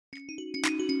This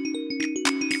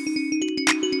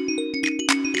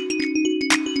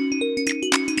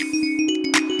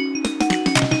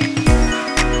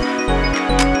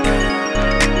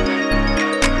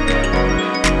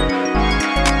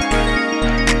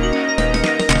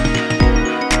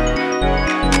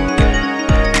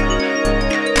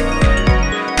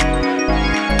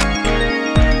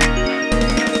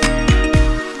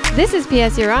is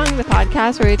P.S. You're Wrong, the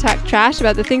podcast where we talk trash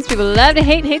about the things people love to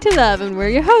hate and hate to love. And we're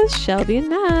your hosts, Shelby and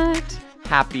Matt.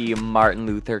 Happy Martin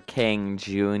Luther King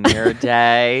Jr.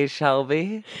 Day,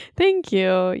 Shelby. Thank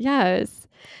you. Yes.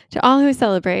 To all who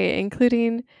celebrate,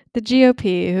 including the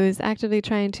GOP, who is actively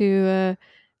trying to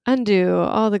undo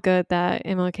all the good that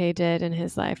MLK did in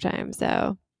his lifetime.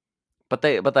 So, But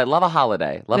they love a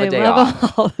holiday. Love they a day love off. a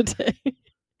holiday.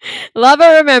 Love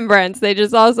a remembrance. They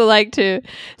just also like to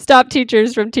stop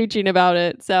teachers from teaching about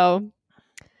it. So,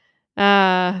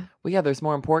 Well, yeah, there's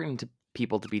more important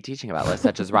people to be teaching about, like,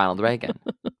 such as Ronald Reagan,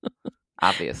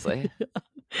 obviously,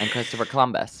 and Christopher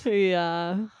Columbus.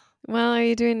 Yeah. Well, are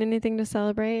you doing anything to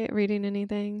celebrate? Reading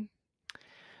anything?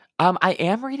 I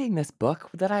am reading this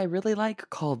book that I really like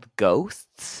called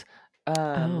Ghosts.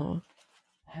 Oh.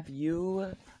 Have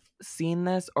you seen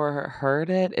this or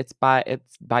heard it? It's by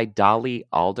Dolly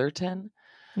Alderton.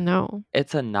 No.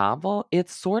 It's a novel.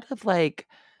 It's sort of like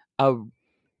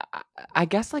I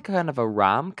guess like kind of a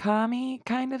rom-com-y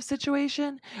kind of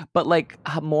situation, but like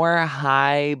more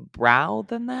highbrow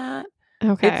than that.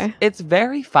 Okay. It's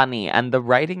very funny, and the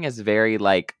writing is very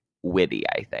like witty,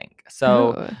 I think.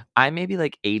 So Ooh. I'm maybe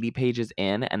like 80 pages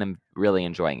in, and I'm really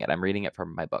enjoying it. I'm reading it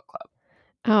from my book club.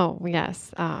 Oh,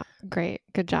 yes. Great.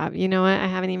 Good job. You know what? I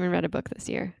haven't even read a book this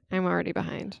year. I'm already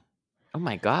behind. Oh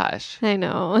my gosh. I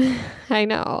know. I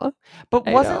know. But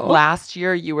I wasn't know. last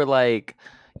year you were like,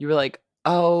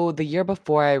 oh, the year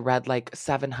before I read like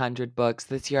 700 books.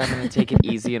 This year I'm going to take it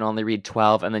easy and only read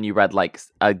 12. And then you read like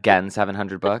again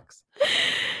 700 books.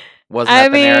 Wasn't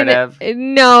that the narrative?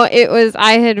 No, it was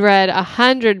I had read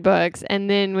 100 books and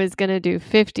then was going to do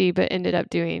 50, but ended up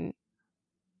doing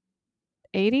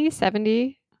 80,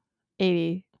 70,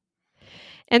 80.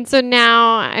 And so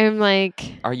now I'm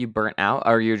like, Are you burnt out,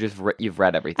 or you just you've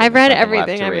read everything? I've There's read nothing left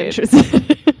everything to I'm read?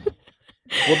 interested.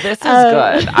 Well, this is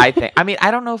good, I think. I mean,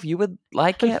 I don't know if you would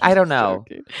like it. I don't know.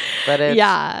 Joking. But it's...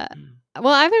 Yeah.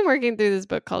 Well, I've been working through this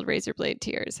book called Razorblade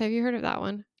Tears. Have you heard of that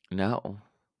one? No.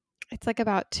 It's like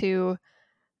about two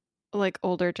like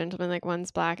older gentlemen, like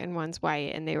one's black and one's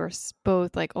white, and they were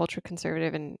both like ultra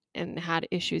conservative and had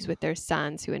issues with their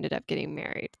sons who ended up getting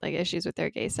married, like issues with their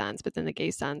gay sons, but then the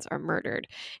gay sons are murdered.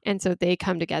 And so they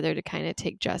come together to kind of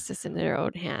take justice into their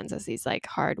own hands as these like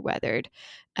hard weathered,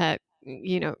 Is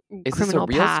criminal this a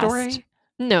real past. story?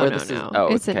 No, Or no, this no. Is, oh,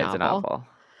 it's a okay, novel. It's a novel.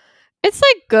 It's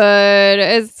like good.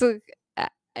 It's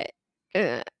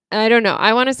I don't know.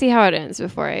 I want to see how it ends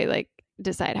before I like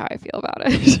decide how I feel about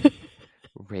it.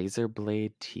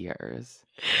 Razorblade Tears.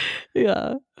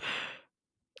 Yeah.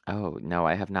 Oh, no,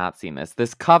 I have not seen this.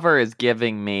 This cover is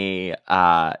giving me,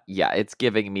 it's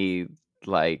giving me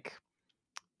like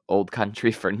Old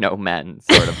Country for No Men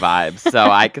sort of vibes. So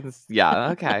I can,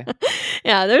 okay.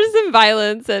 Yeah, there's some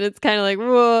violence, and it's kind of like,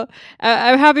 whoa.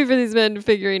 I'm happy for these men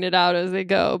figuring it out as they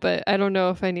go, but I don't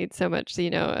know if I need so much,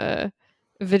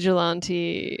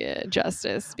 vigilante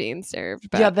justice being served.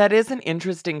 But... Yeah, that is an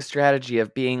interesting strategy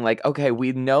of being like, okay,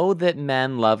 we know that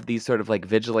men love these sort of like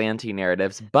vigilante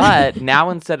narratives, but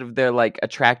now instead of their like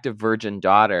attractive virgin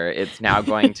daughter, it's now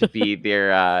going to be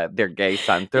their gay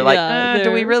son. They're like,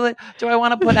 do I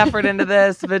want to put effort into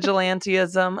this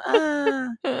vigilantism?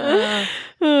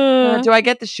 Do I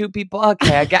get to shoot people?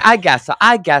 Okay, I guess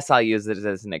I'll use it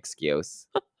as an excuse.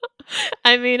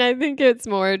 I mean, I think it's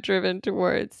more driven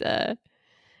towards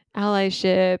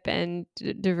allyship and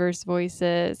diverse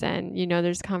voices, and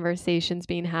there's conversations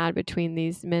being had between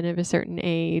these men of a certain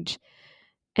age.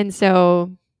 And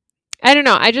so I don't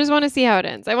know, I just want to see how it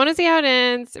ends.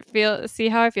 See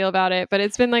how I feel about it. But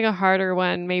it's been like a harder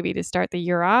one maybe to start the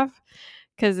year off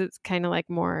because it's kind of like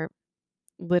more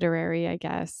literary, I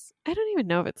guess. I don't even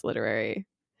know if it's literary.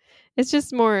 It's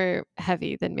just more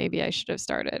heavy than maybe I should have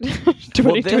started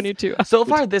 2022. So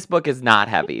far, this book is not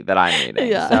heavy that I'm reading.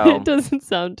 Yeah, so. It doesn't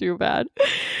sound too bad.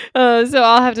 So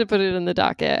I'll have to put it in the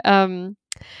docket.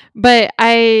 But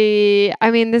I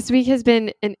mean, this week has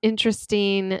been an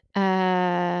interesting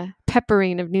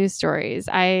peppering of news stories.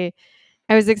 I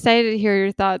was excited to hear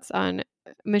your thoughts on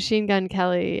Machine Gun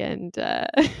Kelly and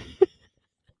and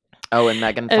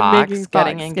Megan Fox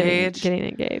getting engaged. Getting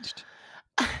engaged.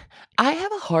 I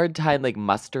have a hard time like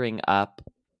mustering up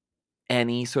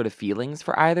any sort of feelings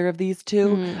for either of these two.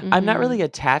 Mm-hmm. I'm not really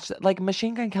attached. Like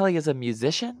Machine Gun Kelly is a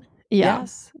musician. Yeah.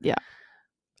 Yes. Yeah.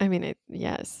 I mean,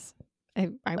 yes. I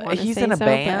want to He's say in a so, but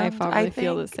I band, probably I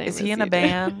feel the think. same Is he as in a you do.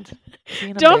 band? Is he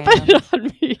in a Don't put band? it on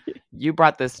me. You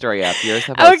brought this story up. You're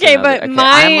supposed to Okay, know that. but Okay,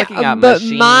 I'm looking up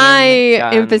Machine my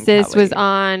Gun emphasis was Kelly.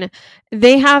 on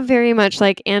they have very much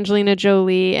like Angelina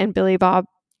Jolie and Billy Bob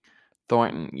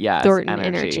Thornton, yes, Thornton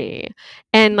energy.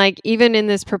 And like even in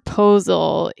this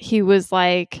proposal, he was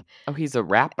like Oh, he's a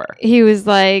rapper.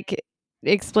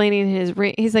 explaining his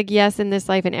ring. He's like, yes, in this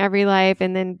life and every life,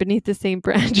 and then beneath the same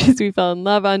branches we fell in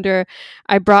love under,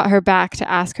 I brought her back to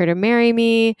ask her to marry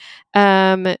me.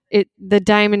 The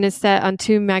diamond is set on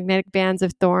two magnetic bands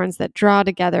of thorns that draw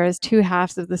together as two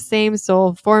halves of the same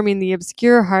soul, forming the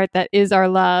obscure heart that is our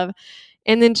love.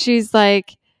 And then she's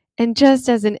like, and just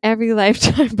as in every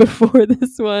lifetime before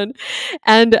this one,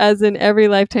 and as in every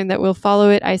lifetime that will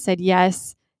follow it, I said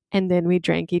yes. And then we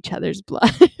drank each other's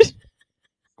blood.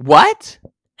 What?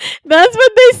 That's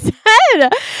what they said.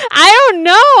 I don't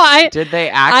know. Did they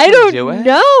I actually do don't it?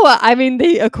 know. I mean,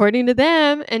 they, according to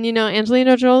them, and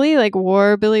Angelina Jolie like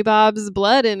wore Billy Bob's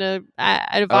blood in a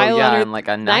vial on her and like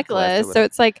a necklace. So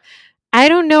it's like, I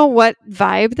don't know what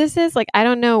vibe this is. Like, I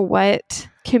don't know what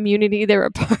community they're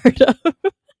a part of.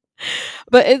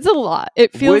 But it's a lot.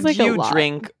 It feels like a lot. Would you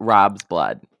drink Rob's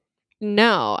blood?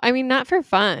 No. I mean, not for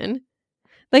fun.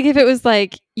 Like, if it was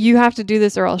like, you have to do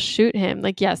this or I'll shoot him,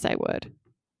 like, yes, I would.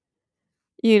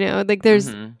 Like there's,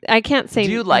 I can't say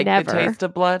Do you like never. the taste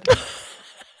of blood?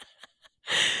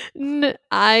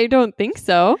 I don't think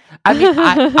so. I mean,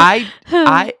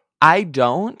 I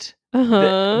don't.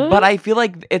 But I feel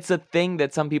like it's a thing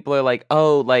that some people are like,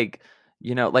 oh, like,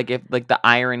 like if like the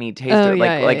irony taste, or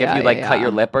like if you cut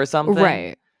your lip or something,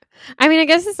 right? I mean, I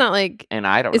guess it's not like, and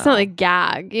I don't. It's not like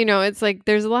gag. It's like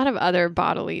there's a lot of other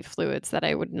bodily fluids that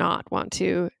I would not want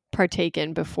to partake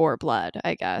in before blood,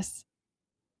 I guess.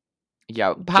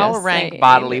 Yeah, power rank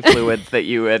bodily fluids that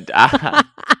you would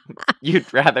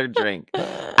you'd rather drink.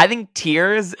 I think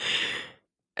tears.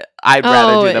 I'd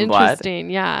rather do than blood. Interesting.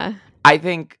 Yeah. I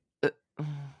think.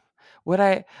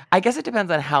 I guess it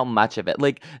depends on how much of it.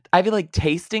 Like, I feel like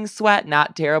tasting sweat,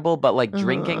 not terrible, but like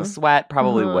drinking sweat,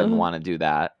 probably wouldn't want to do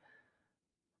that.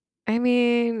 I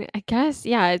mean, I guess,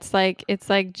 yeah, it's like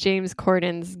James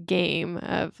Corden's game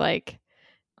of like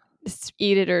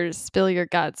eat it or spill your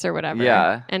guts or whatever.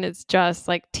 Yeah. And it's just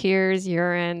like tears,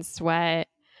 urine, sweat.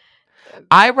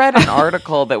 I read an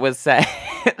article that was saying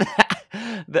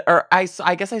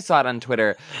I guess I saw it on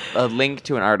Twitter, a link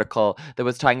to an article that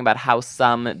was talking about how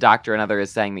some doctor and other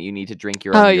is saying that you need to drink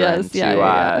your own urine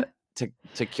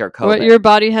to cure COVID. What your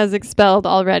body has expelled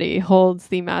already holds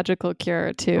the magical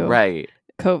cure to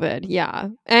COVID. Yeah.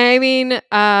 I mean,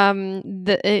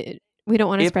 we don't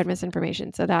want to spread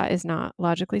misinformation, so that is not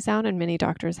logically sound, and many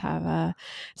doctors have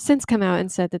since come out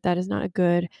and said that is not a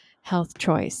good health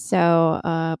choice.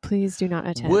 So please do not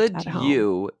attempt at home. Would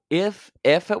you, if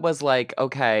it was like,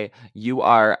 okay, you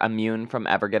are immune from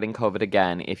ever getting COVID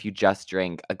again if you just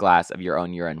drink a glass of your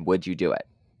own urine, would you do it?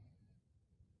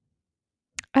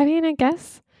 I mean, I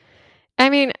guess.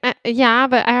 I mean, yeah,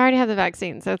 but I already have the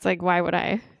vaccine, so it's like, why would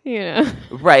I?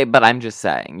 Right, but I'm just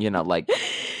saying, like.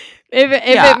 If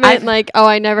it meant like, oh,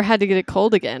 I never had to get a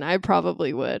cold again, I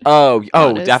probably would. Oh,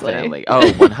 definitely. Oh,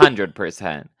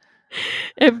 100%.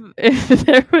 If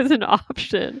there was an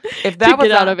option to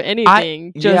get out of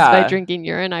anything by drinking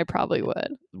urine, I probably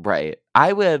would. Right.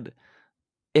 I would.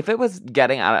 If it was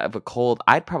getting out of a cold,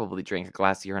 I'd probably drink a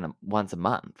glass of urine once a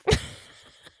month.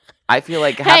 I feel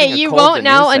like having you won't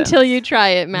know until you try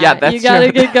it, Matt. Yeah, that's you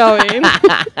gotta get going.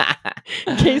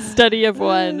 Case study of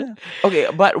one. Okay,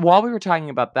 but while we were talking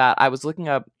about that, I was looking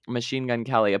up Machine Gun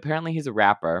Kelly. Apparently, he's a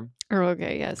rapper.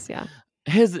 Okay. Yes. Yeah.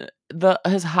 His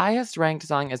highest ranked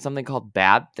song is something called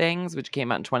 "Bad Things," which came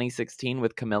out in 2016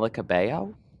 with Camila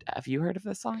Cabello. Have you heard of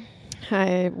this song?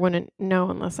 I wouldn't know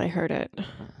unless I heard it.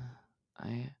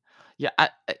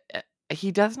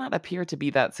 He does not appear to be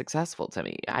that successful to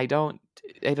me. I don't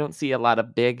see a lot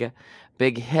of big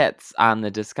hits on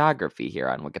the discography here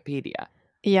on Wikipedia.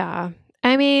 Yeah.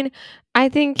 I mean, I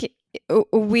think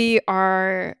we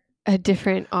are a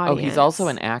different audience. Oh, he's also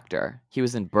an actor. He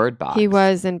was in Bird Box. He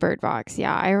was in Bird Box.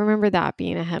 Yeah, I remember that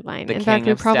being a headline. In fact,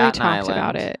 we probably talked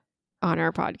about it on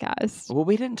our podcast. Well,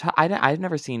 we didn't talk. I've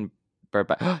never seen Bird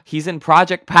Box. He's in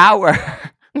Project Power.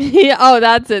 Yeah. Oh,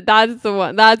 that's it. That's the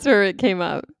one. That's where it came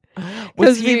up.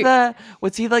 Was he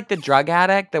like the drug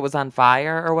addict that was on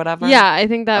fire or whatever? Yeah, I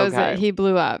think that was it. He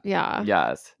blew up. Yeah.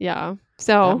 Yes. Yeah.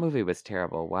 So that movie was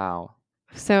terrible. Wow.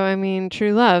 So I mean,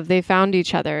 true love. They found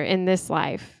each other in this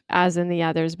life, as in the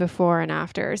others before and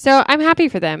after. So I'm happy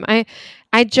for them. I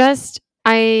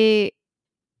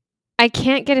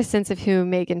can't get a sense of who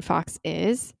Megan Fox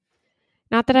is.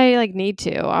 Not that I like need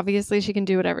to. Obviously, she can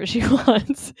do whatever she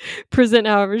wants, present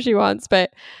however she wants.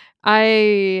 But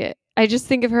I just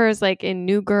think of her as like in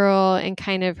New Girl and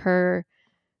kind of her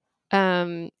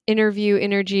interview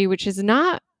energy, which is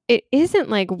not. It isn't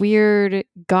like weird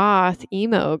goth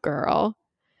emo girl.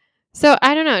 So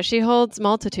I don't know. She holds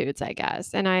multitudes, I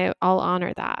guess, and I'll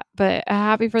honor that. But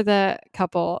happy for the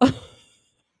couple.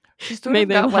 She's sort May of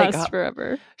they got like last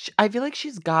forever. I feel like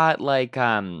she's got like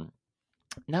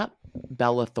not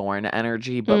Bella Thorne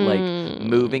energy, but like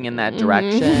moving in that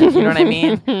direction. You know what I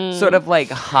mean? Sort of like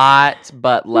hot,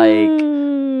 but like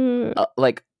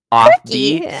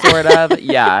offbeat, Quirky. sort of.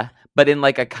 Yeah, but in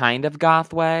like a kind of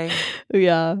goth way.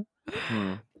 Yeah.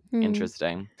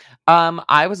 Interesting.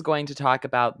 I was going to talk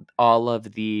about all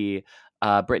of the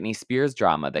Britney Spears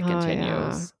drama that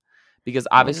continues. Because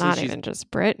obviously not she's even just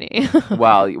Britney.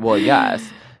 well, yes.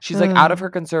 She's like out of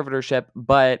her conservatorship,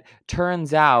 but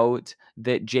turns out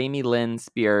that Jamie Lynn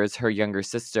Spears, her younger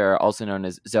sister, also known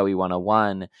as Zoe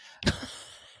 101,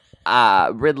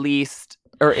 released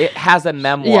or it has a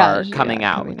memoir coming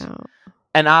out.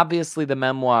 And obviously the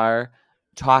memoir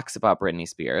talks about Britney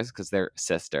Spears because they're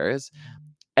sisters.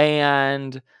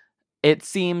 And it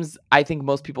seems, I think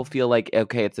most people feel like,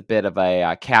 okay, it's a bit of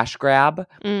a cash grab,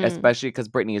 especially because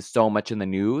Britney is so much in the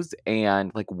news.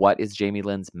 And like, what is Jamie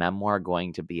Lynn's memoir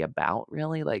going to be about,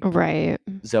 really? Like, right.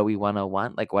 Zoe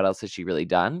 101? Like, what else has she really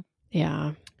done?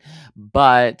 Yeah.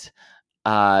 But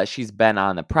she's been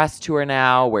on the press tour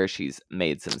now where she's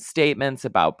made some statements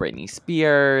about Britney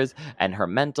Spears and her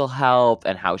mental health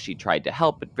and how she tried to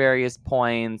help at various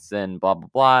points and blah, blah,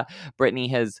 blah. Britney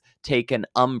has taken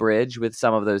umbrage with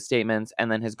some of those statements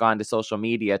and then has gone to social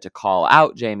media to call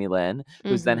out Jamie Lynn,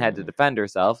 who's then had to defend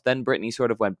herself. Then Britney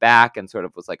sort of went back and sort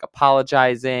of was like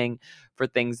apologizing for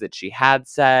things that she had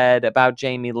said about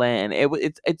Jamie Lynn.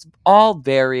 It's all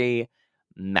very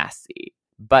messy.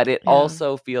 But it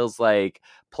also feels like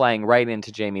playing right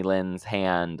into Jamie Lynn's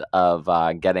hand of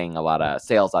getting a lot of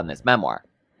sales on this memoir.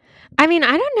 I mean,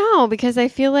 I don't know, because I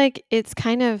feel like it's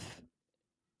kind of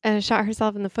shot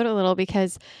herself in the foot a little,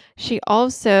 because she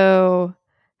also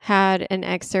had an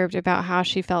excerpt about how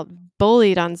she felt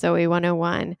bullied on Zoe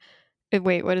 101.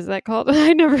 Wait, what is that called?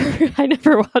 I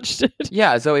never watched it.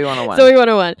 Yeah, Zoe 101. Zoe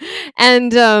 101.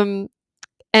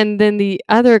 And then the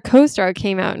other co-star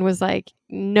came out and was like,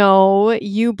 no,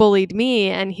 you bullied me.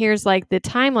 And here's like the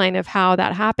timeline of how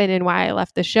that happened and why I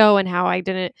left the show and how I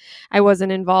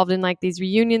wasn't involved in like these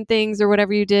reunion things or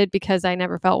whatever you did because I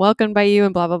never felt welcomed by you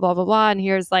and blah, blah, blah, blah, blah. And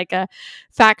here's like a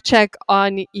fact check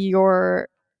on your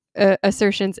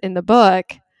assertions in the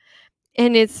book.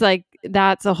 And it's like,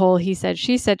 that's a whole he said,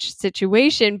 she said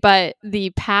situation. But the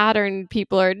pattern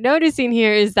people are noticing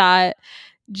here is that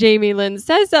Jamie Lynn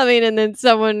says something and then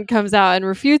someone comes out and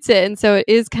refutes it. And so it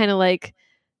is kind of like,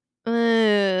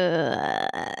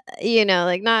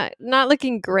 like not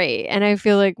looking great. And I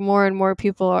feel like more and more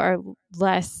people are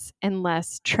less and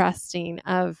less trusting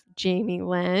of Jamie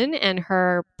Lynn and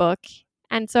her book.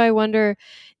 And so I wonder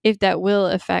if that will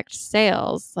affect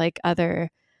sales like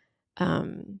other,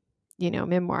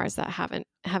 memoirs that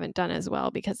haven't done as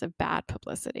well because of bad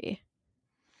publicity.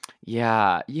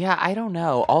 Yeah, I don't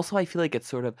know. Also, I feel like it's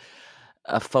sort of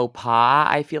a faux pas,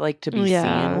 I feel like, to be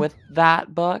seen with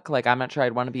that book. Like, I'm not sure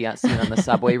I'd want to be seen on the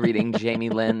subway reading Jamie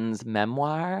Lynn's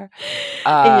memoir.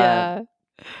 Well,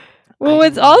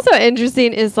 what's also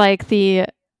interesting is like the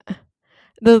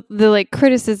like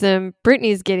criticism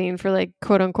Britney's getting for like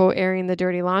quote unquote airing the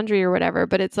dirty laundry or whatever.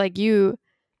 But it's like you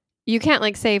can't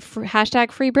like say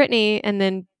hashtag free Britney and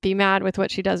then be mad with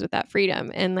what she does with that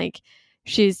freedom. And like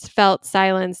she's felt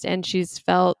silenced and she's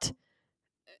felt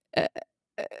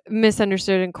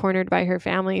misunderstood and cornered by her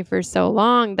family for so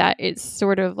long that it's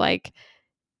sort of like,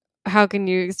 how can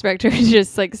you expect her to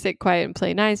just like sit quiet and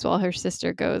play nice while her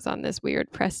sister goes on this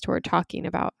weird press tour talking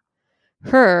about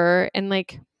her? And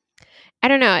like, I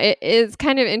don't know, it is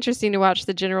kind of interesting to watch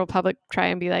the general public try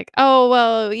and be like, oh,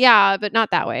 well, yeah, but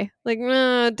not that way. Like, you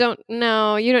don't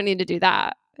need to do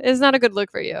that. It's not a good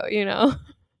look for you, you know?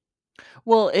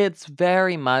 Well, it's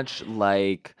very much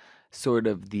like sort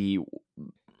of the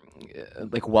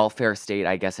like welfare state,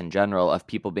 I guess, in general, of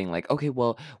people being like, okay,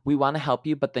 well, we want to help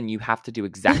you, but then you have to do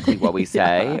exactly what we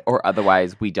say, or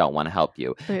otherwise we don't want to help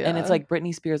you. And it's like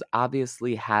Britney Spears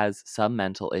obviously has some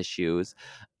mental issues.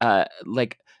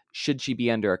 Like, should she be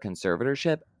under a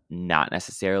conservatorship? Not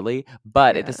necessarily.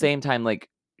 But at the same time, like,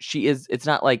 it's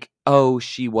not like, oh,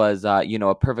 she was,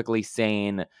 a perfectly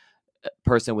sane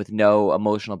person with no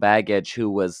emotional baggage who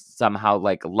was somehow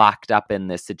like locked up in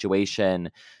this situation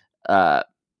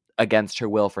against her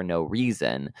will for no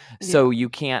reason. So you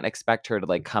can't expect her to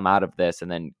like come out of this and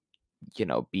then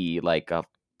be like a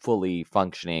fully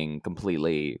functioning,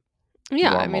 completely Yeah,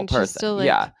 I normal mean, she's person. still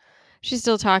Yeah. like, she's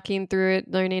still talking through it,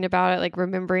 learning about it, like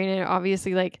remembering it.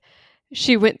 Obviously, like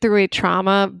she went through a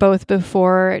trauma both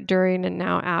before, during, and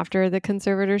now after the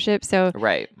conservatorship. So,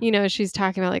 Right. she's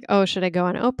talking about like, oh, should I go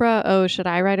on Oprah? Oh, should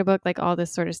I write a book? Like all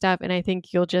this sort of stuff. And I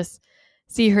think you'll just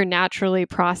see her naturally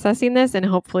processing this and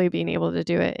hopefully being able to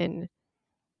do it in,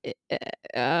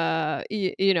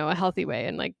 a healthy way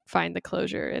and like find the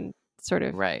closure and sort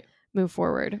of Right. move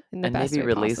forward in the And best maybe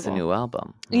way release a possible. new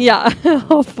album. Yeah,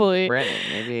 hopefully. Brittany,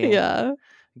 maybe Yeah.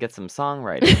 get some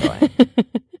songwriting going.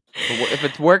 If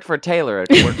it's worked for Taylor, it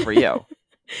could work for you.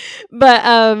 But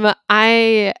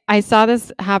I saw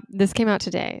this came out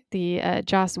today, the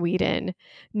Joss Whedon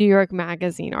New York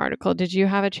Magazine article. Did you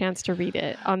have a chance to read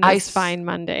it on this fine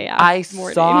Monday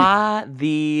morning?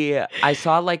 I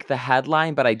saw like the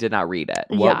headline, but I did not read it.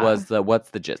 Yeah. What's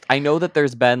the gist? I know that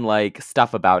there's been like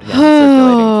stuff about him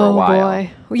circulating for a while. Boy.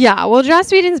 Yeah, well,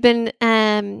 Joss Whedon's been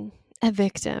a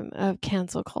victim of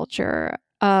cancel culture.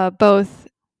 Both,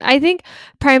 I think,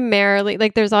 primarily,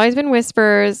 like there's always been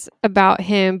whispers about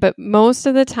him, but most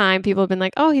of the time people have been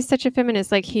like, oh, he's such a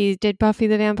feminist. Like he did Buffy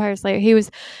the Vampire Slayer. He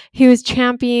was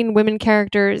championing women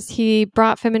characters. He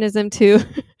brought feminism to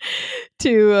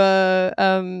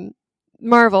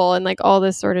Marvel and like all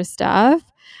this sort of stuff.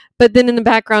 But then in the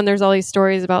background, there's all these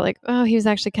stories about like, oh, he was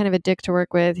actually kind of a dick to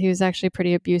work with. He was actually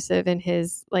pretty abusive in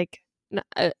his like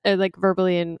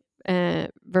verbally and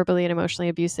emotionally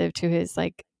abusive to his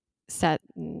like set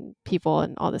and people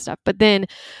and all this stuff. But then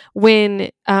when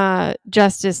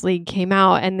Justice League came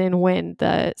out, and then when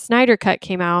the Snyder Cut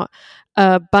came out,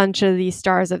 a bunch of these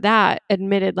stars of that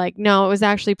admitted like, no, it was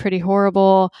actually pretty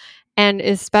horrible. And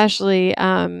especially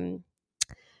the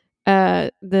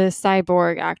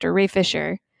cyborg actor Ray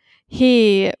Fisher,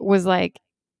 he was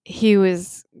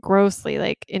grossly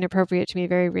like inappropriate to me,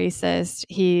 very racist.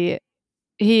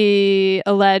 He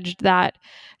alleged that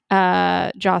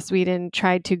Joss Whedon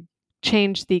tried to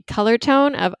change the color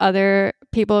tone of other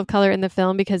people of color in the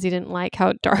film because he didn't like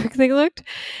how dark they looked.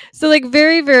 So like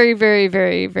very, very, very,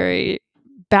 very, very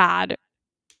bad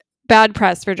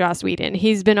press for Joss Whedon.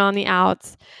 He's been on the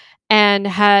outs.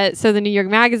 And so the New York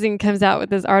Magazine comes out with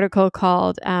this article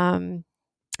called what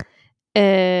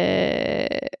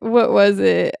was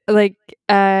it, like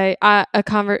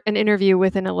an interview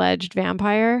with an alleged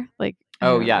vampire, like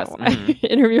oh yes,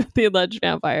 interview with the alleged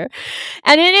vampire,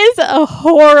 and it is a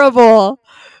horrible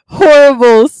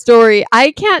story.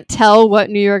 I can't tell what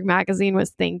New York Magazine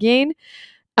was thinking,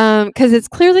 because it's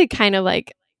clearly kind of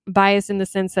like biased in the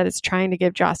sense that it's trying to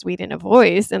give Joss Whedon a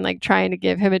voice and like trying to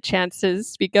give him a chance to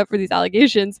speak up for these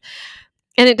allegations.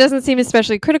 And it doesn't seem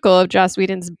especially critical of Joss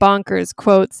Whedon's bonkers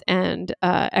quotes and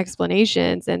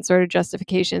explanations and sort of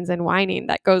justifications and whining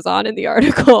that goes on in the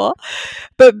article.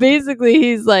 But basically,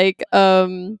 he's like,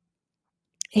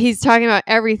 he's talking about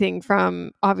everything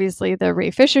from obviously the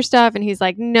Ray Fisher stuff. And he's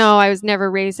like, no, I was never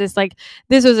racist. Like,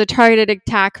 this was a targeted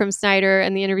attack from Snyder.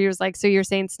 And the interviewer's like, so you're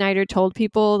saying Snyder told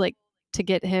people like to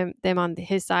get them on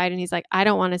his side? And he's like, I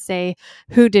don't want to say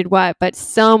who did what, but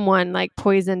someone like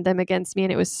poisoned them against me,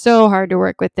 and it was so hard to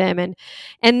work with them. And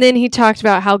then he talked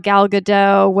about how Gal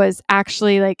Gadot was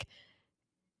actually like,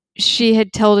 she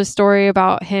had told a story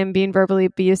about him being verbally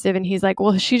abusive, and he's like,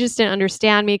 well, she just didn't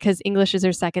understand me because English is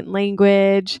her second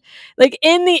language, like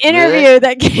in the interview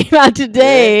that came out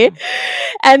today.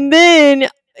 And then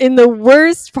in the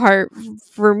worst part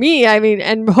for me, I mean,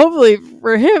 and hopefully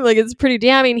for him, like it's pretty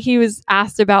damning, he was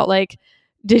asked about like,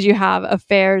 did you have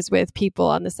affairs with people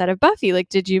on the set of Buffy? Like,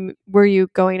 were you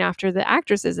going after the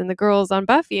actresses and the girls on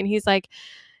Buffy? And he's like,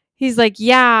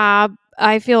 yeah,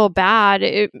 I feel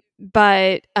bad,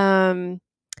 but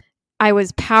I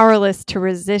was powerless to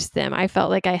resist them. I felt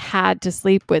like I had to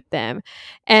sleep with them.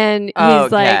 And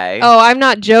he's like, oh, I'm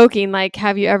not joking. Like,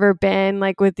 have you ever been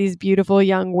like with these beautiful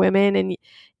young women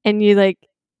and you like,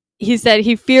 he said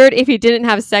he feared if he didn't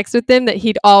have sex with them that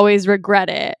he'd always regret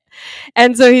it.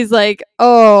 And so he's like,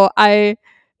 oh,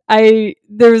 there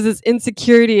was this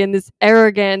insecurity and this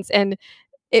arrogance, and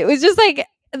it was just like,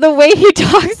 the way he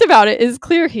talks about it is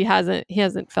clear he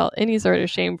hasn't felt any sort of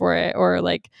shame for it or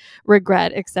like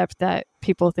regret, except that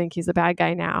people think he's a bad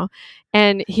guy now.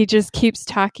 And he just keeps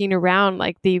talking around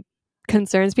like the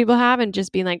concerns people have and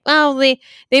just being like, oh,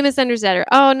 they misunderstood her.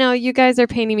 Oh no, you guys are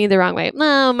painting me the wrong way.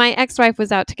 No, my ex-wife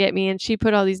was out to get me and she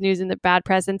put all these news in the bad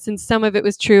press, and since some of it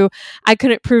was true, I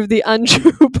couldn't prove the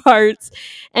untrue parts,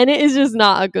 and it is just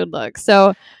not a good look.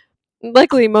 So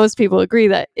luckily, most people agree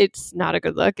that it's not a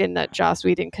good look and that Joss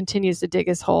Whedon continues to dig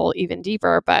his hole even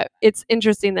deeper. But it's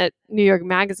interesting that New York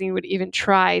Magazine would even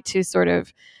try to sort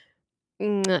of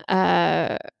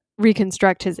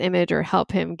reconstruct his image or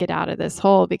help him get out of this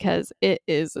hole because it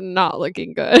is not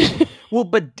looking good. Well,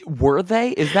 but were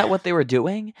they? Is that what they were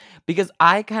doing? Because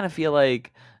I kind of feel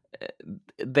like uh,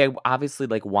 they obviously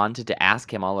like wanted to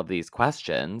ask him all of these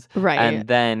questions, Right. and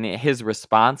then his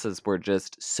responses were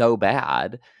just so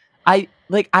bad. I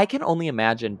can only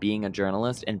imagine being a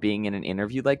journalist and being in an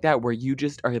interview like that where you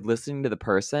just are listening to the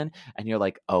person and you're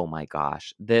like, "Oh my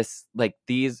gosh,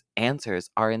 these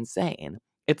answers are insane."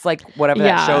 It's like whatever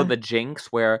that show Yeah. The Jinx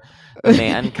where the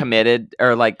man committed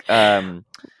or was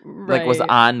Right.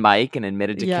 on mic and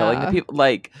admitted to killing the Yeah. people.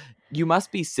 Like, you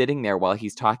must be sitting there while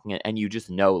he's talking and you just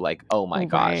know, like, oh my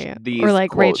gosh, Right. Or these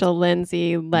like quotes. Rachel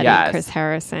Lindsay letting Chris Yes.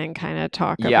 Harrison kind of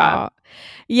talk Yeah. about.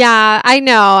 Yeah, I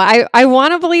know. I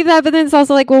want to believe that, but then it's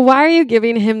also like, well, why are you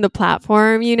giving him the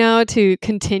platform, to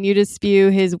continue to spew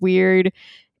his weird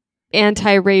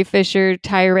anti-Ray Fisher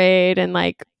tirade and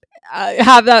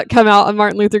have that come out on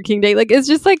Martin Luther King Day? Like, it's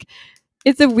just like,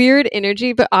 it's a weird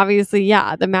energy, but obviously,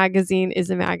 yeah, the magazine is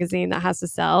a magazine that has to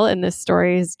sell, and this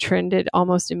story has trended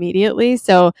almost immediately.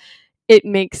 So it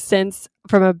makes sense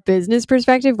from a business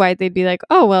perspective why they'd be like,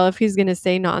 oh, well, if he's going to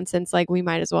say nonsense, like, we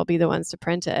might as well be the ones to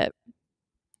print it.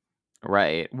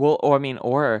 Right. Well,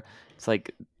 or it's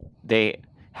like they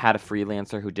had a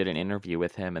freelancer who did an interview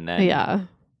with him and then, Yeah.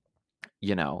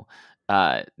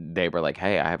 They were like,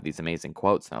 hey, I have these amazing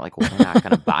quotes. And they're like, well, we're not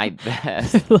going to buy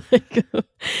this.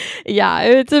 Yeah,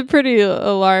 it's a pretty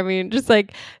alarming, just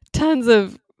like tons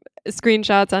of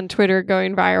screenshots on Twitter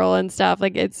going viral and stuff.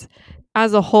 Like, it's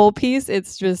as a whole piece,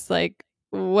 it's just like,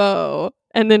 whoa.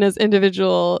 And then as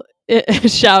individual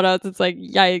shout outs, it's like,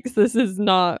 yikes, this is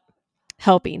not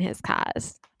helping his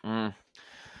cause. To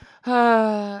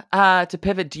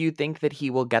pivot, do you think that he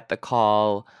will get the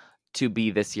call to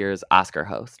be this year's Oscar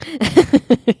host?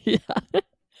 Yeah.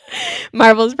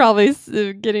 Marvel's probably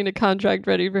getting a contract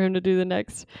ready for him to do the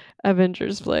next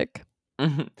Avengers flick.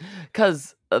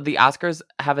 Because the Oscars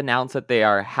have announced that they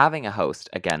are having a host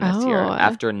again this year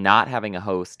after not having a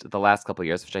host the last couple of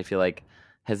years, which I feel like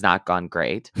has not gone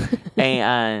great.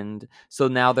 And so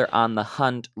now they're on the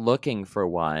hunt looking for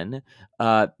one.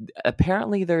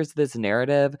 Apparently there's this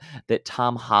narrative that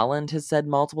Tom Holland has said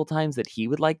multiple times that he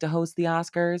would like to host the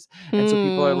Oscars. And so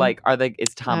people are like,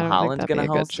 is Tom Holland going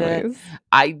to host it?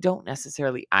 I don't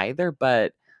necessarily either,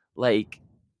 but like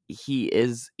he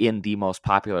is in the most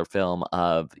popular film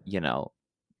of,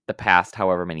 the past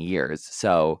however many years.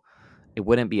 So it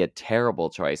wouldn't be a terrible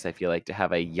choice, I feel like, to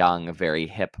have a young, very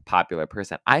hip, popular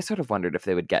person. I sort of wondered if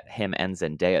they would get him and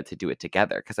Zendaya to do it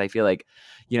together because I feel like,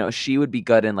 she would be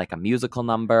good in like a musical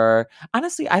number.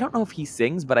 Honestly, I don't know if he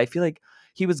sings, but I feel like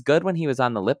he was good when he was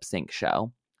on the lip sync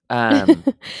show.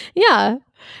 Yeah.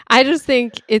 I just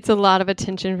think it's a lot of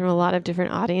attention from a lot of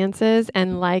different audiences.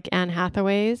 And like Anne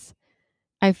Hathaway's,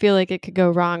 I feel like it could go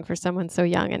wrong for someone so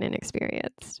young and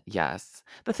inexperienced. Yes.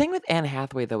 The thing with Anne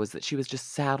Hathaway, though, is that she was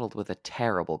just saddled with a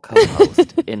terrible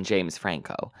co-host in James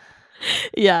Franco.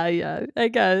 Yeah, I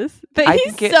guess. But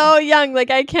he's so young. Like,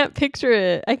 I can't picture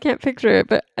it.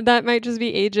 But that might just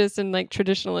be ageist and like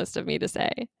traditionalist of me to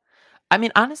say. I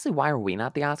mean, honestly, why are we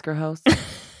not the Oscar hosts?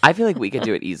 I feel like we could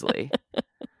do it easily.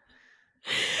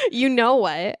 You know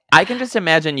what? I can just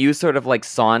imagine you sort of like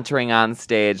sauntering on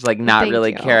stage, like not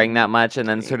really caring that much, and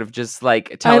then sort of just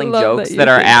like telling jokes that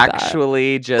are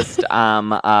actually just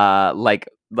like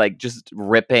just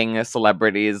ripping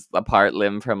celebrities apart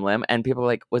limb from limb, and people are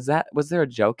like, was there a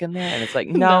joke in there? And it's like,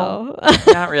 no.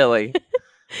 Not really.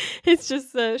 It's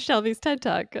just Shelby's TED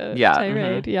Talk tirade.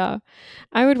 Mm-hmm. Yeah,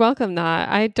 I would welcome that.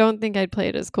 I don't think I'd play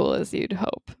it as cool as you'd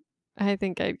hope. I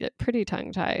think I'd get pretty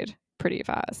tongue-tied pretty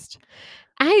fast.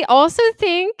 I also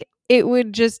think it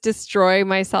would just destroy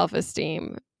my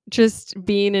self-esteem, just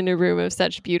being in a room of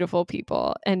such beautiful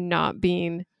people and not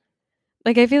being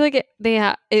like, I feel like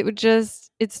it would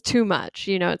just, it's too much,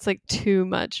 it's like too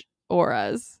much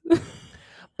auras.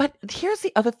 But here's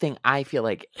the other thing I feel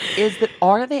like is that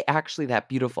are they actually that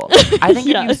beautiful? I think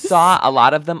if you saw a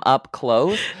lot of them up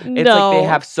close, it's like they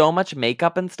have so much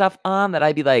makeup and stuff on that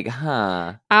I'd be like,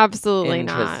 huh. Absolutely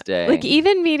not. Like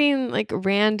even meeting like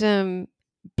random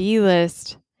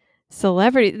B-list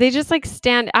celebrities, they just like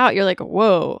stand out. You're like,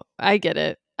 whoa, I get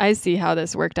it. I see how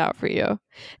this worked out for you.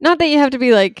 Not that you have to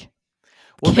be like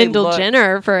Kendall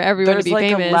Jenner for everyone to be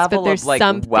like famous, but there's like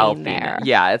something there.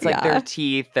 Yeah, it's like their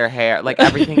teeth, their hair, like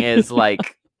everything is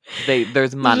like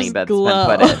there's money that's been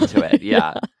put into it.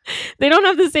 Yeah. They don't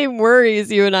have the same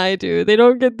worries you and I do. They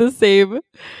don't get the same,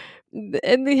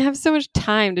 and they have so much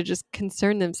time to just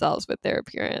concern themselves with their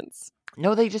appearance.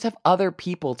 No, they just have other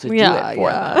people to do it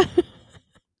for them.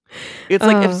 It's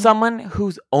like if Oh, someone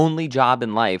whose only job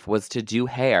in life was to do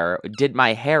hair did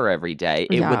my hair every day,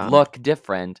 it would yeah. look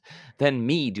different than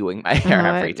me doing my Oh, hair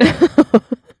I every day. know.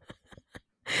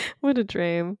 What a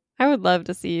dream. I would love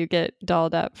to see you get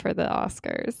dolled up for the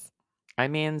Oscars. I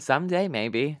mean, someday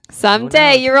maybe. Who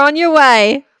Someday knows? you're on your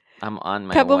way. I'm on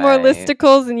my Couple more way.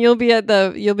 listicles and you'll be at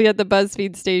the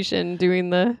BuzzFeed station doing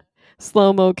the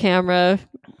slow-mo camera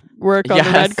work on the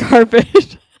red Yes.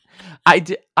 carpet.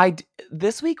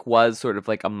 This week was sort of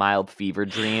like a mild fever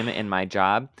dream in my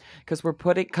job because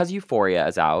Euphoria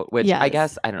is out, which I Yes.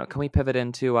 guess, I don't know. Can we pivot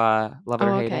into Love It Oh,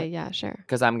 or Hate okay. It? Yeah, sure.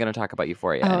 Because I'm going to talk about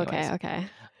Euphoria Oh, anyways. okay.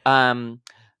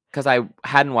 Because I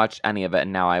hadn't watched any of it,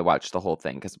 and now I watched the whole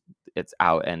thing because it's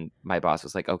out, and my boss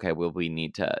was like, okay, well, we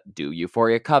need to do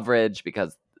Euphoria coverage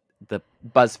because the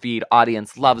BuzzFeed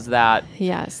audience loves that.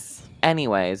 Yes.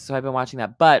 Anyways, so I've been watching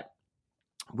that, but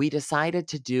we decided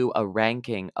to do a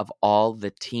ranking of all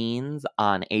the teens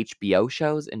on HBO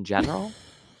shows in general,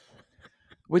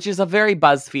 which is a very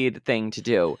BuzzFeed thing to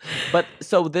do. But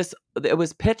so it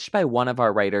was pitched by one of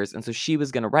our writers, and so she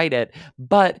was going to write it.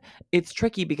 But it's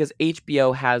tricky because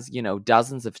HBO has,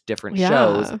 dozens of different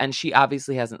shows, Yeah. and she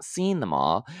obviously hasn't seen them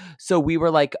all. So we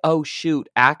were like, oh, shoot,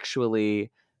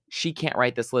 actually, she can't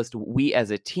write this list. We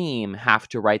as a team have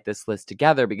to write this list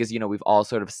together because, we've all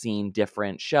sort of seen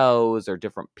different shows or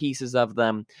different pieces of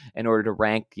them in order to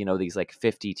rank, these like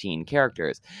 50 teen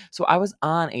characters. So I was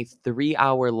on a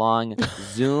 3-hour long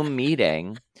Zoom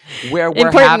meeting where we're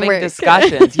Important having work.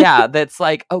 discussions. Yeah, that's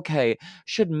like, okay,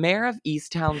 should Mayor of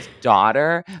Easttown's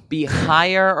daughter be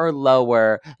higher or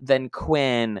lower than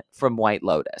Quinn from White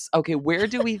Lotus? Okay, where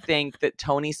do we think that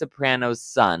Tony Soprano's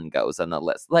son goes on the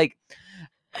list? Like,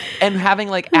 and having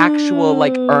like actual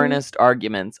like earnest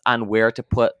arguments on where to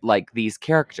put like these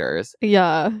characters.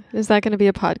 Yeah. Is that going to be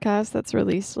a podcast that's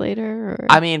released later? Or?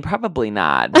 I mean, probably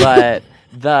not, but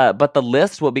the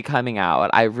list will be coming out.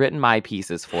 I've written my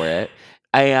pieces for it,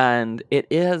 and it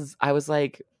is. I was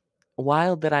like,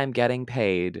 wild that I'm getting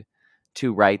paid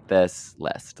to write this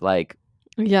list. Like,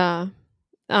 Yeah,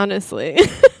 honestly.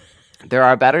 there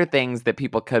are better things that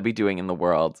people could be doing in the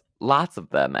world, lots of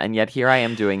them, and yet here I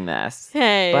am doing this.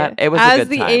 Hey, but it was as a good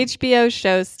the time. HBO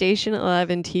show Station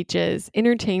 11 teaches,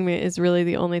 entertainment is really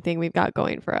the only thing we've got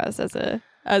going for us as a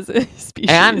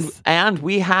species. And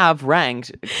we have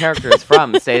ranked characters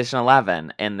from Station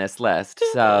 11 in this list,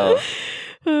 so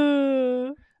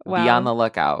Wow. be on the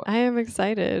lookout. I am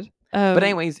excited. But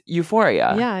anyways,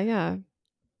 Euphoria. Yeah.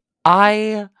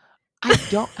 I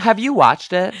don't. Have you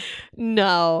watched it?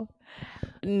 No,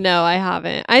 I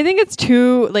haven't. I think it's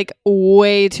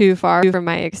way too far from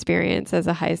my experience as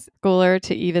a high schooler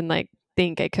to even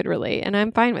think I could relate, and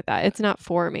I'm fine with that. It's not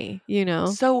for me,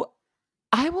 So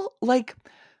I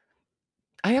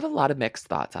have a lot of mixed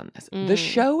thoughts on this. The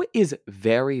show is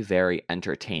very, very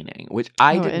entertaining, which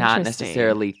I did not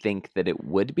necessarily think that it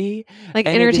would be. Like,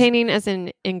 and entertaining as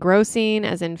in engrossing,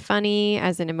 as in funny,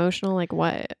 as in emotional, like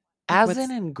what? As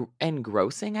in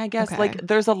engrossing, I guess. Okay. Like,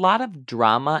 there's a lot of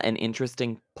drama and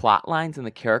interesting plot lines, and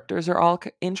the characters are all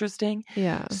interesting.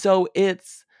 Yeah. So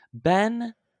it's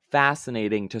been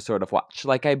fascinating to sort of watch.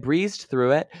 Like, I breezed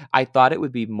through it. I thought it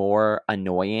would be more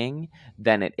annoying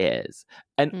than it is.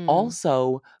 And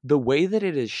also, the way that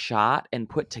it is shot and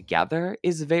put together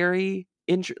is very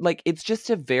it's just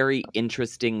a very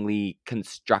interestingly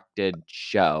constructed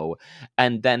show.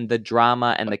 And then the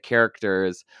drama and the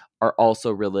characters are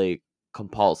also really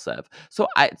compulsive. So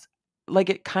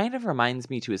it kind of reminds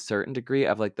me to a certain degree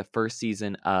of like the first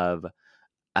season of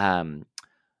The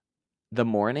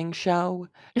Morning Show,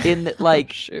 in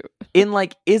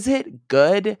that is it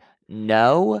good?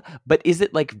 No. But is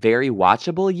it like very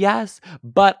watchable? Yes.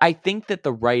 But I think that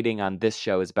the writing on this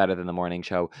show is better than The Morning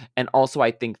Show. And also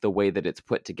I think the way that it's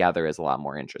put together is a lot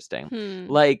more interesting.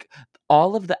 Like,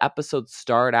 all of the episodes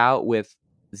start out with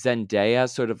Zendaya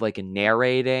sort of like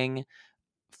narrating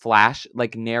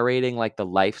like the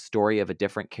life story of a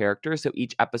different character. So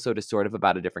each episode is sort of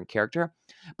about a different character.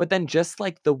 But then just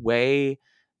like the way,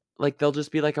 like, there'll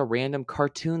just be like a random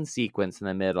cartoon sequence in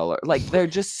the middle, or like there are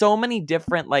just so many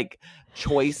different like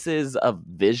choices of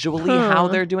visually how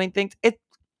they're doing things.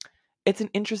 It's an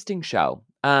interesting show.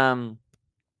 So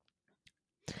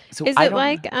is it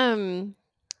like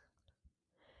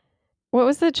what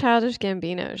was the Childish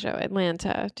Gambino show,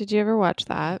 Atlanta? Did you ever watch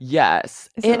that? Yes.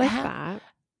 Is it like that?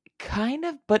 Kind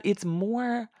of, but it's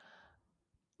more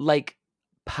like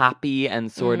poppy and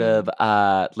sort of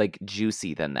like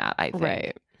juicy than that, I think.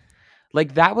 Right.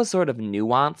 Like, that was sort of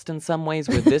nuanced in some ways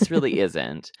where this really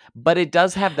isn't, but it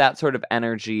does have that sort of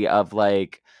energy of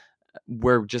like,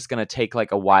 we're just going to take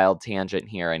like a wild tangent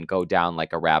here and go down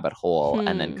like a rabbit hole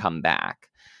and then come back.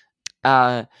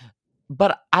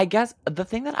 But I guess the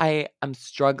thing that I am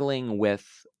struggling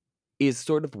with is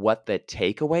sort of what the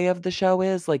takeaway of the show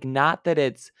is. Like, not that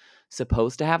it's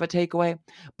supposed to have a takeaway,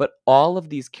 but all of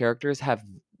these characters have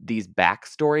these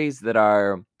backstories that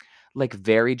are like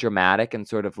very dramatic and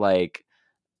sort of like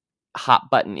hot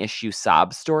button issue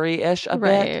sob story ish a bit.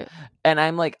 Right. And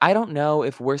I'm like, I don't know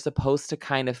if we're supposed to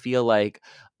kind of feel like,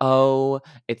 oh,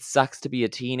 it sucks to be a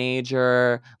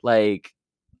teenager. Like,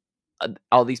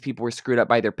 all these people were screwed up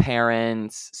by their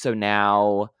parents, so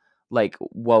now like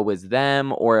woe is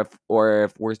them, or if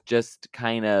we're just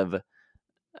kind of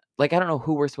like, I don't know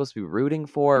who we're supposed to be rooting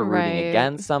for or rooting Right.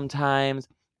 against sometimes.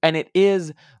 And it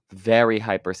is very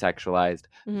hypersexualized,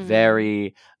 Mhm.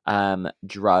 very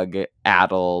drug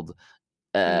addled.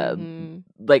 Mhm.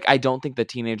 Like, I don't think the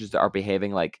teenagers are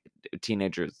behaving like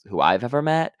teenagers who I've ever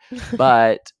met,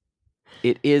 but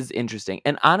it is interesting.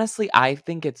 And honestly, I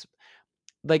think it's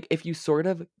like, if you sort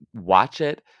of watch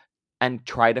it and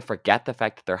try to forget the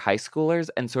fact that they're high schoolers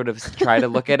and sort of try to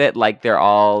look at it like they're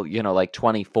all, like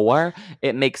 24,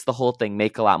 it makes the whole thing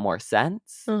make a lot more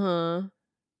sense. Uh-huh.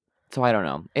 So I don't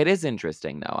know. It is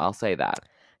interesting though. I'll say that.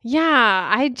 Yeah,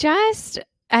 I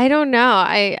don't know.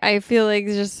 I feel like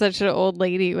just such an old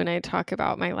lady when I talk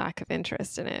about my lack of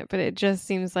interest in it, but it just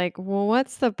seems like, well,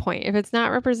 what's the point if it's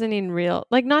not representing real,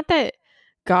 like, not that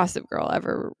Gossip Girl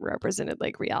ever represented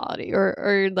like reality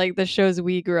or like the shows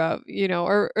we grew up,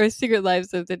 or Secret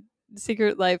Life of the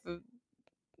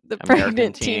American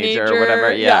Pregnant Teenager or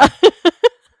whatever. Yeah. Yeah.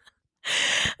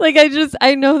 Like,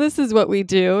 I know this is what we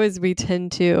do is we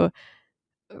tend to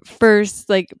first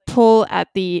like pull at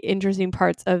the interesting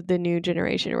parts of the new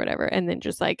generation or whatever, and then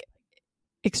just like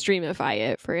extremify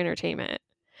it for entertainment.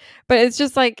 But it's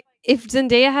just like, if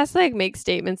Zendaya has to like make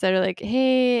statements that are like,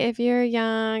 hey, if you're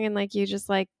young and like you just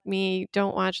like me,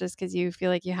 don't watch this because you feel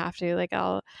like you have to, like,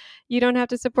 you don't have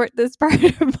to support this part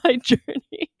of my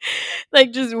journey.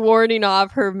 Like, just warning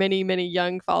off her many, many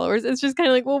young followers. It's just kind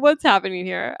of like, well, what's happening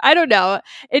here? I don't know.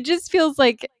 It just feels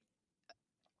like,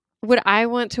 would I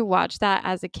want to watch that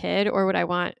as a kid, or would I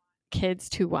want kids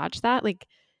to watch that? Like,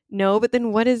 no, but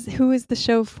then who is the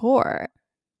show for?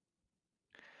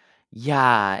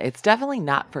 Yeah, it's definitely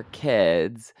not for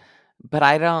kids, but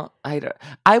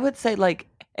I would say, like,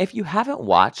 if you haven't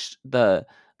watched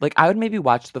I would maybe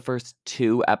watch the first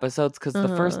 2 episodes, because the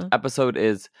first Uh-huh. episode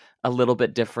is a little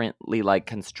bit differently, like,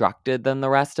 constructed than the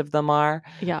rest of them are.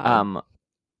 Yeah.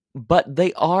 But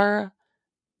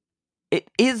it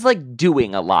is like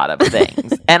doing a lot of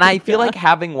things. And I feel Yeah. like,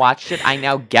 having watched it, I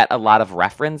now get a lot of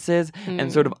references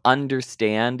and sort of Mm.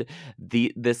 understand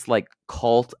this like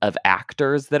cult of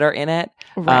actors that are in it.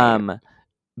 Right.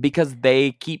 Because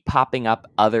they keep popping up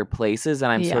other places,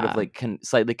 and I'm sort of Yeah. like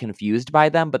slightly confused by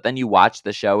them. But then you watch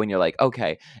the show and you're like,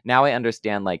 okay, now I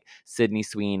understand like Sydney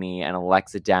Sweeney and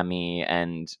Alexa Demi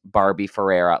and Barbie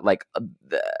Ferreira. Like,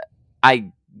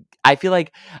 I I feel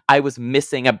like I was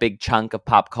missing a big chunk of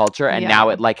pop culture, and now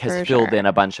Yeah, it like has for filled sure. in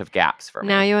a bunch of gaps for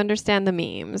Now me. you understand the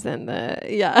memes and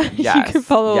you can Yes,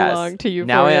 follow yes. along to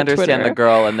Now I Euphoria understand the Twitter.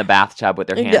 girl in the bathtub with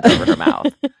her hands Yeah. over her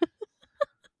mouth.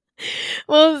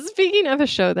 Well, speaking of a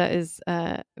show that is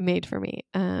made for me,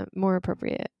 more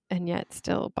appropriate and yet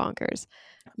still bonkers,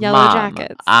 Yellow Mom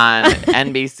Jackets. on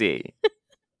NBC.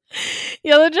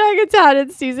 Yellow Jackets had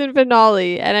its season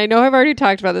finale, and I know I've already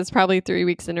talked about this probably 3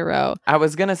 weeks in a row. I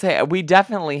was gonna say, we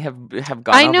definitely have gone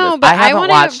I over know, this. but I haven't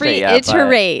want watched to it yet, but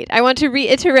reiterate. I want to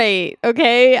reiterate.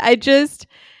 Okay,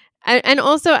 and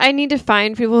also I need to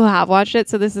find people who have watched it.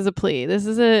 So this is a plea. This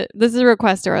is a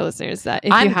request to our listeners that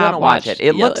if I'm you have gonna watch watched it.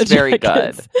 It Yellow looks very good.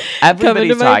 Jackets,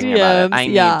 Everybody's come into talking my about it. DMs.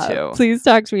 I need to. Please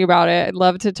talk to me about it. I'd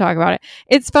love to talk about it.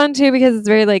 It's fun too because it's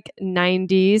very like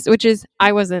 90s, which is,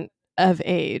 I wasn't of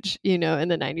age, in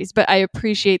the 90s, but I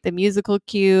appreciate the musical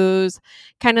cues,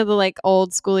 kind of the like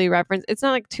old schooly reference. It's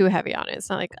not like too heavy on it. It's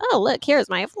not like, oh, look, here's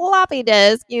my floppy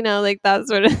disk, like that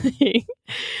sort of thing.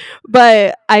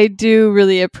 But I do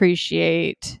really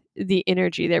appreciate the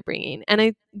energy they're bringing.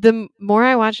 And the more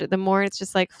I watch it, the more it's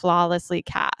just like flawlessly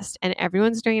cast, and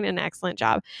everyone's doing an excellent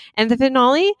job. And the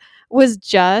finale was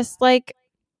just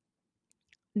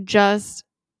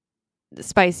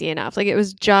spicy enough. Like, it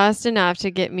was just enough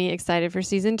to get me excited for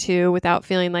season 2 without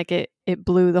feeling like it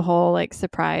blew the whole like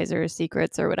surprise or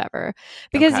secrets or whatever.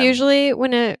 Because Okay. usually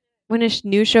when a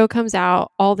new show comes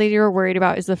out, all they are worried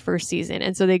about is the first season.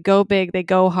 And so they go big, they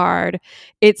go hard.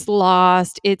 It's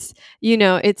Lost. It's,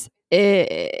 it's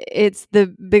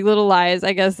the Big Little Lies.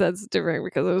 I guess that's different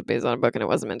because it was based on a book and it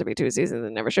wasn't meant to be 2 seasons.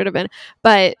 It never should have been.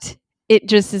 But it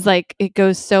just is like, it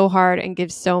goes so hard and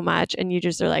gives so much, and you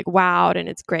just are like wowed, and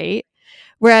it's great.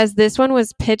 Whereas this one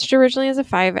was pitched originally as a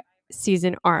 5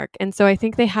 season arc. And so I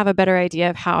think they have a better idea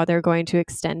of how they're going to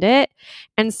extend it.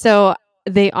 And so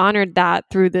they honored that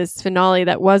through this finale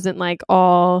that wasn't like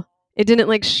all, it didn't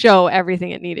like show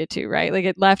everything it needed to, right? Like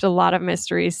it left a lot of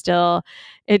mystery still.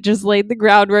 It just laid the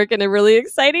groundwork in a really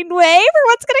exciting way for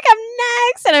what's going to come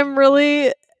next.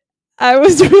 And I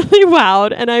was really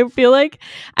wowed. And I feel like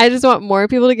I just want more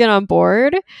people to get on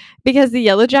board because the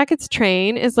Yellow Jackets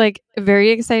train is like very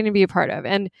exciting to be a part of.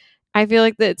 And I feel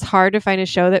like that it's hard to find a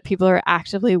show that people are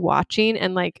actively watching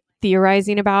and like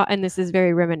theorizing about. And this is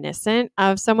very reminiscent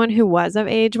of someone who was of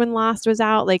age when Lost was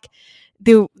out. Like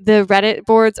the Reddit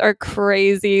boards are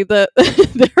crazy. There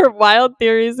are wild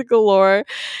theories galore,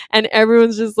 and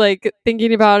everyone's just like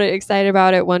thinking about it, excited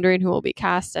about it, wondering who will be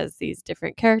cast as these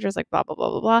different characters, like blah blah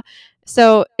blah blah blah.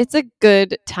 So it's a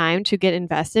good time to get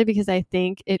invested because I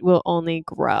think it will only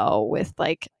grow with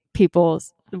like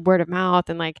people's word of mouth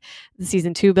and like the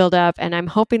season 2 build up. And I'm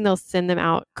hoping they'll send them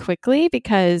out quickly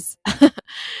because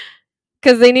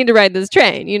they need to ride this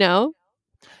train, you know?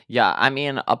 Yeah, I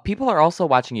mean, people are also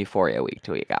watching Euphoria week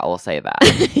to week. I will say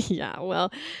that. Yeah, well,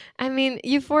 I mean,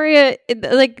 Euphoria,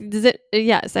 like, does it?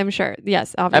 Yes, I'm sure.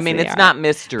 Yes, obviously. I mean, it's not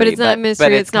mystery, but it's not mystery.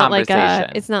 But it's not like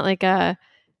a. It's not like a.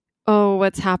 Oh,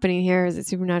 what's happening here? Is it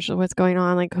supernatural? What's going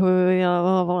on? Like, who? Blah,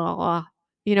 blah, blah, blah.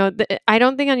 You know, I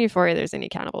don't think on Euphoria there's any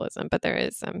cannibalism, but there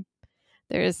is some.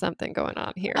 There is something going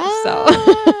on here. So,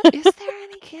 is there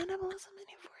any cannibalism in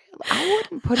Euphoria? I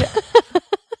wouldn't put it.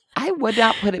 I would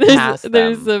not put it past them.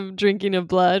 There's some drinking of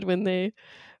blood when they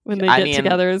get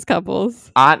together as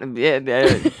couples.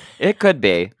 It could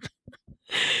be.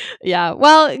 Yeah.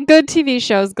 Well, good TV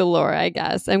shows galore, I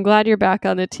guess. I'm glad you're back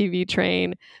on the TV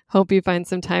train. Hope you find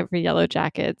some time for Yellow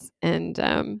Jackets. And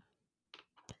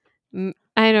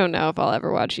I don't know if I'll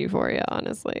ever watch Euphoria,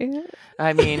 honestly.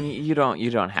 I mean, you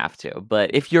don't have to,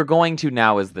 but if you're going to,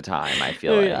 now is the time, I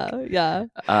feel like. Yeah.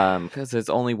 Because there's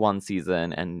only one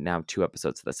season and now 2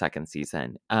 episodes of the second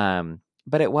season.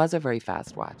 But it was a very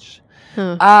fast watch.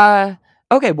 Huh.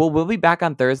 Okay, well, we'll be back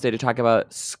on Thursday to talk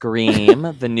about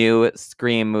Scream, the new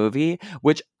Scream movie,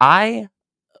 which I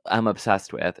am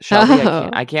obsessed with. Shelby,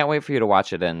 I can't wait for you to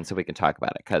watch it so we can talk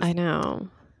about it. Cause I know.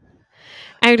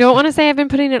 I don't want to say I've been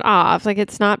putting it off. Like,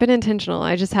 it's not been intentional.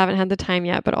 I just haven't had the time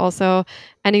yet. But also,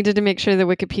 I needed to make sure the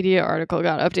Wikipedia article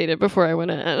got updated before I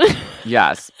went in.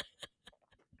 Yes.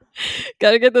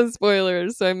 Got to get those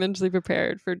spoilers so I'm mentally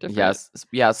prepared for different. Yes.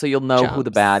 Yeah, so you'll know jumps. who the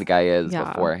bad guy is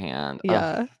beforehand.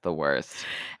 Yeah. Ugh, the worst.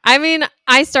 I mean,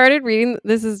 I started reading,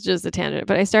 this is just a tangent,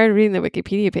 but I started reading the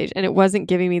Wikipedia page and it wasn't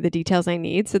giving me the details I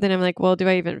need. So then I'm like, well, do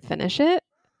I even finish it?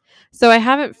 So I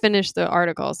haven't finished the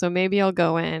article. So maybe I'll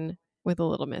go in with a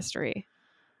little mystery.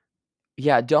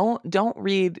 Yeah, don't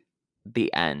read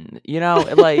the end. You know,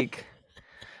 like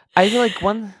I feel like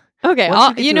Okay,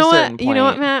 you know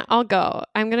what, Matt? I'll go.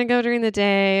 I'm gonna go during the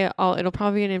day. It'll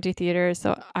probably be an empty theater,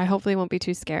 so I hopefully won't be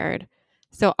too scared.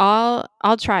 So I'll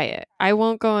try it. I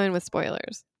won't go in with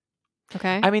spoilers.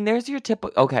 Okay. I mean, there's your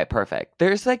typical. Okay, perfect.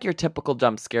 There's like your typical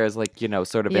jump scares, like, you know,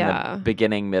 sort of in the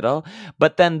beginning, middle,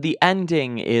 but then the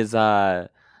ending is very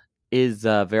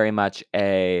much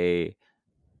a,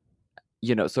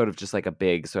 you know, sort of just like a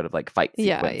big sort of like fight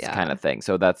sequence kind of thing.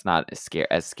 So that's not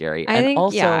as scary.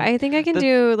 I think I can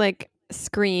do like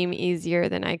Scream easier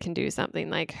than I can do something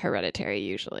like Hereditary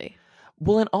usually.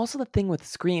 Well, and also the thing with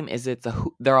Scream is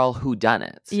they're all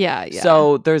whodunits. Yeah.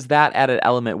 So there's that added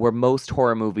element where most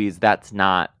horror movies, that's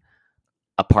not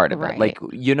a part of it. Like,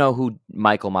 you know who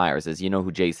Michael Myers is, you know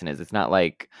who Jason is. It's not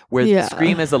like where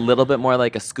Scream is a little bit more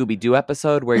like a Scooby-Doo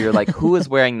episode where you're like, who is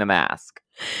wearing the mask?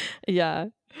 Yeah.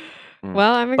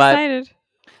 Well, I'm excited.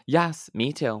 Yes,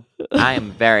 me too. I am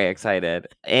very excited.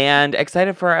 And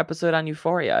excited for our episode on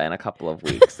Euphoria in a couple of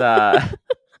weeks.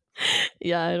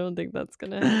 Yeah, I don't think that's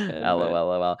gonna happen.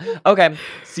 LOL. Okay,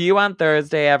 see you on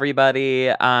Thursday,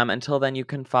 everybody. Until then, you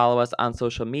can follow us on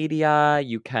social media.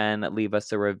 You can leave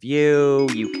us a review.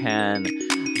 You can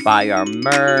buy our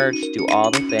merch, do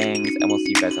all the things, and we'll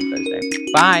see you guys on Thursday.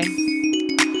 Bye.